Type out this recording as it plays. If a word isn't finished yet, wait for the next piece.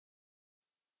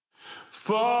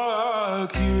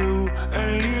Fuck you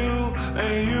and you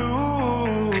and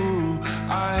you.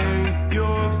 I hate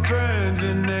your friends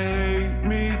and they hate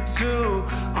me too.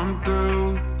 I'm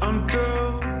through, I'm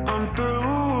through, I'm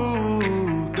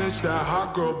through. This that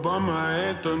hot girl bummer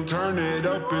anthem. Turn it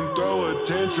up and throw a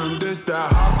tantrum. This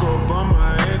that hot girl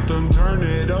bummer anthem. Turn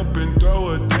it up and throw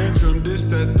a tantrum. This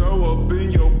that throw up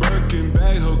in your Birkin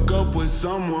bag. Hook up with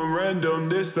someone random.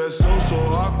 This that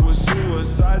social awkward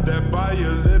suicide. That buy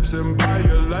your lips and buy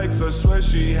your likes. I swear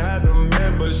she had a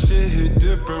man, but shit hit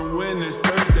different when it's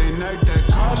Thursday night. That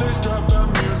college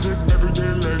dropout music every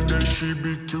day like that. She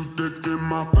be too thick and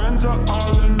my friends are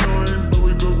all annoying, but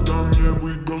we go dumb, yeah,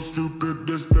 we go stupid.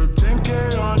 This the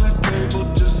 10K on the table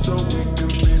just so we can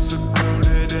be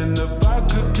secluded. And the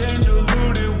vodka came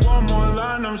diluted. One more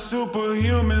line, I'm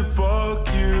superhuman. Fuck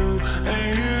you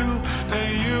and you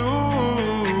and you.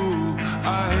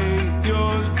 I hate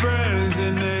your friends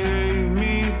and they hate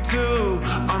me too.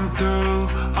 I'm through,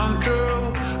 I'm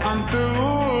through, I'm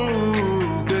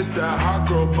through. This that hot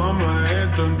girl bummer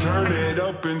anthem. Turn it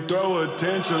up and throw a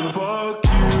tantrum. Fuck you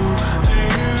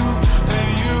and you and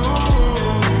you.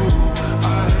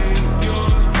 I hate your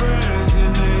friends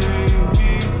and they hate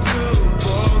me too.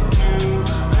 Fuck you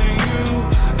and you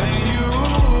and you.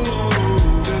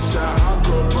 This that hot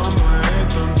girl bummer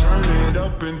anthem. Turn it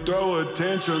up and throw a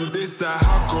tantrum. This that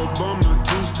hot girl bummer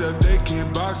two-step. They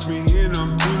can't box me in,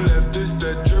 I'm too left. This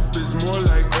that drip is more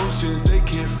like oceans. They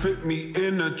can't fit me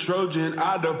in a Trojan.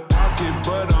 Out of pocket,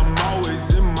 but I'm always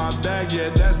in my bag. Yeah,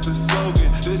 that's the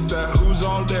slogan. This that who's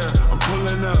all there. I'm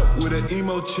pulling up with an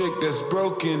emo chick that's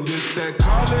broken. This that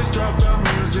college dropout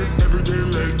music every day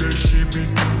like that. She be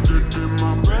too thick and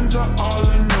my friends are all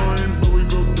annoying, but we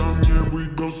go dumb, yeah, we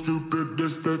go stupid.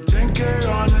 This the 10K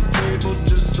on the table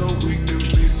just so we can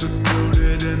be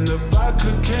secluded. And the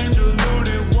vodka came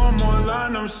diluted. One more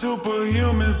line, I'm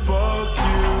superhuman. Fuck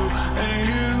you and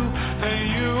you and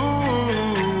you.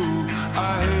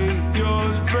 I hate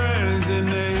your friends and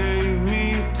they hate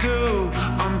me too.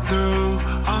 I'm through,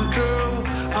 I'm through,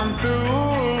 I'm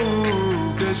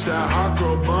through. This that hot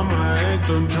girl bummer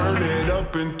anthem. Turn it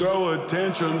up and throw a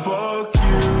tantrum. Fuck you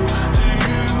and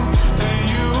you and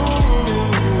you.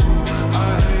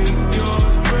 I hate your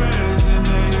friends and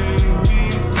they hate me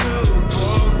too.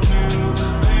 Fuck you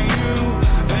and you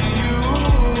and you.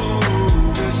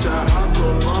 This that hot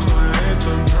girl bummer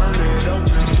anthem. Turn it up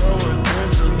and throw a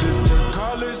tantrum. This the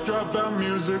college dropout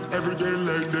music every day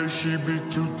like that. She be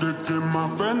too thick and my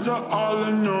friends are all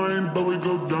annoying, but we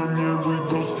go dumb, yeah, we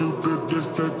go stupid. This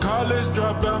the college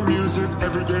dropout music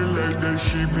every day like that.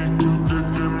 She be too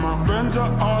thick and my friends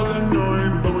are all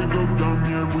annoying, but we go dumb,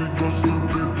 yeah, we go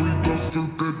stupid, we go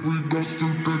stupid, we go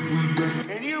stupid, we go.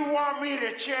 And you want me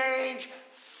to change?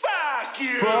 Fuck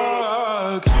you!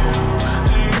 Fuck you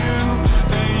and you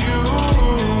and you.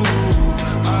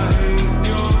 I hate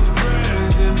your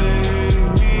friends and they hate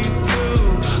me too.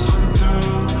 I'm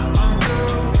through, I'm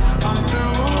through, I'm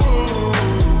through.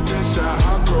 This that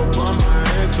hot girl bummer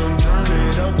anthem. Turn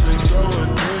it up and throw a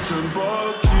tantrum.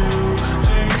 Fuck you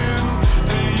and you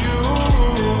and you.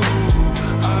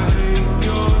 I hate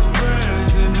your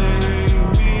friends and they hate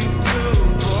me too.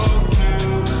 Fuck you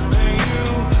and you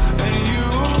and you.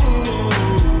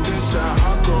 This that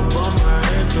hot girl bummer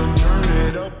anthem. Turn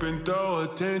it up and throw a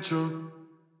tantrum.